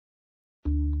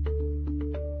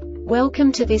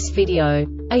Welcome to this video.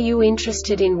 Are you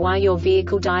interested in why your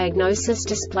vehicle diagnosis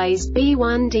displays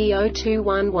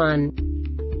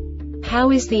B1D02-11?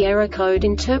 How is the error code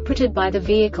interpreted by the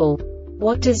vehicle?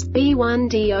 What does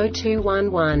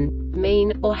B1D02-11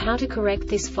 mean, or how to correct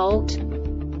this fault?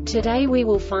 Today we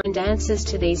will find answers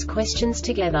to these questions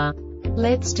together.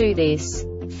 Let's do this.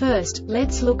 First,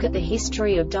 let's look at the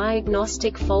history of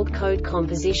diagnostic fault code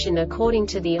composition according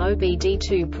to the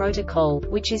OBD2 protocol,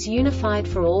 which is unified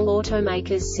for all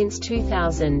automakers since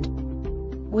 2000.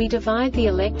 We divide the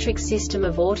electric system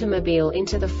of automobile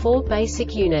into the four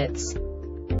basic units: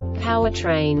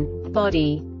 powertrain,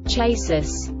 body,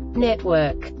 chassis,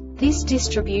 network. This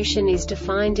distribution is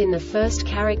defined in the first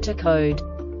character code.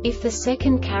 If the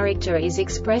second character is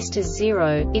expressed as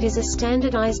 0, it is a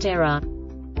standardized error.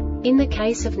 In the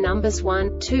case of numbers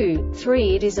 1, 2,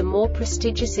 3, it is a more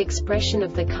prestigious expression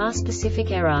of the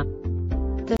car-specific error.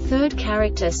 The third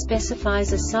character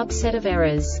specifies a subset of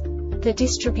errors. The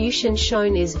distribution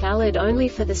shown is valid only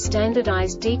for the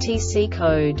standardized DTC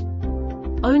code.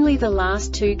 Only the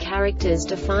last two characters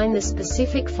define the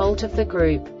specific fault of the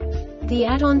group. The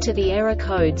add-on to the error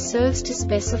code serves to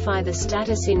specify the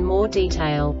status in more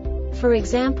detail. For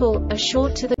example, a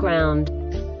short to the ground.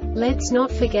 Let's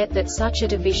not forget that such a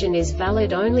division is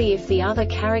valid only if the other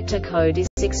character code is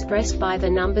expressed by the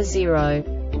number 0.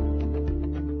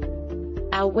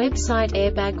 Our website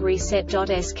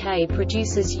airbagreset.sk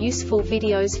produces useful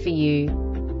videos for you.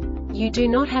 You do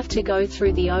not have to go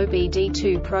through the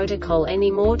OBD2 protocol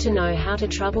anymore to know how to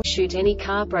troubleshoot any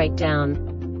car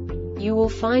breakdown. You will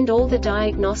find all the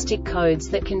diagnostic codes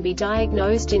that can be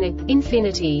diagnosed in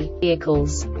Infinity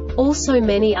vehicles. Also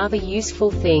many other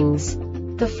useful things.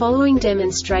 The following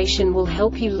demonstration will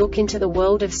help you look into the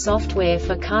world of software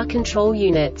for car control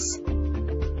units.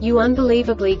 You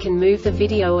unbelievably can move the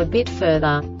video a bit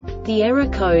further. The error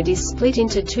code is split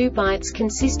into 2 bytes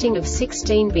consisting of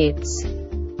 16 bits.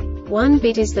 1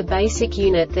 bit is the basic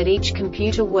unit that each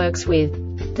computer works with.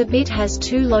 The bit has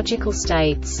 2 logical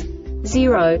states: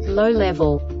 0, low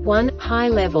level, 1, high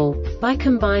level. By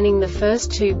combining the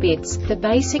first 2 bits, the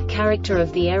basic character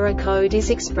of the error code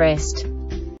is expressed.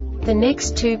 The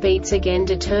next 2 beats again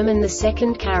determine the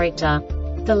second character.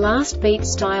 The last beat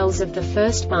styles of the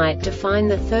first byte define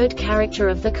the third character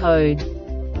of the code.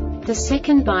 The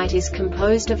second byte is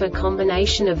composed of a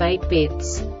combination of 8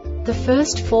 bits. The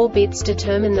first 4 bits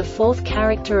determine the fourth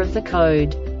character of the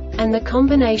code. And the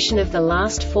combination of the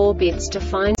last 4 bits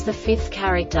defines the fifth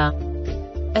character.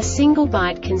 A single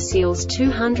byte conceals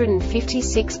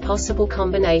 256 possible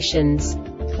combinations.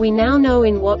 We now know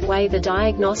in what way the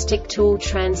diagnostic tool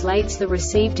translates the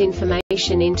received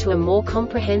information into a more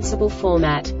comprehensible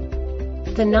format.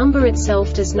 The number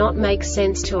itself does not make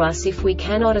sense to us if we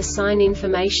cannot assign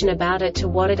information about it to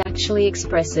what it actually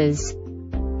expresses.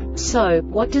 So,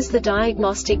 what does the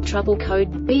diagnostic trouble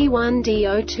code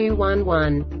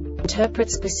B1D02-11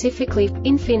 interpret specifically for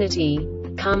Infinity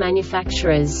car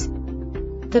manufacturers?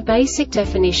 The basic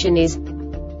definition is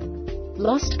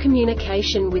lost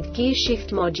communication with gear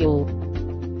shift module.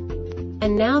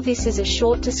 And now this is a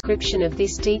short description of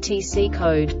this DTC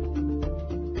code.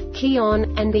 Key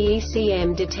on, and the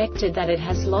ECM detected that it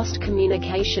has lost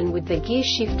communication with the gear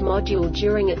shift module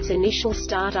during its initial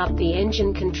startup. The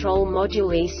engine control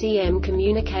module ECM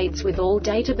communicates with all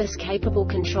databus-capable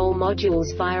control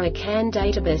modules via a CAN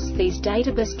databus-These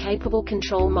databus-capable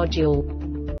control module.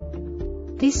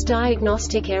 This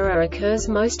diagnostic error occurs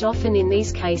most often in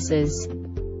these cases: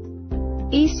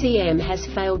 ECM has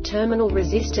failed terminal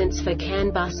resistance for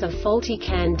CAN bus. A faulty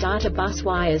CAN data bus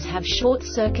wires have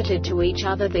short-circuited to each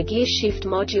other. The gear shift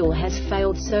module has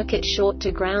failed circuit short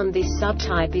to ground. This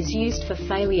subtype is used for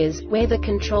failures where the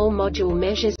control module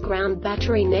measures ground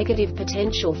battery negative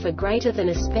potential for greater than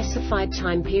a specified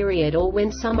time period, or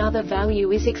when some other value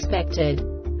is expected.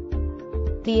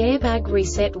 The Airbag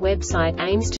Reset website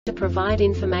aims to provide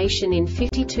information in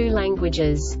 52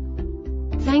 languages.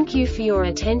 Thank you for your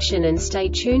attention and stay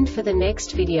tuned for the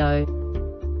next video.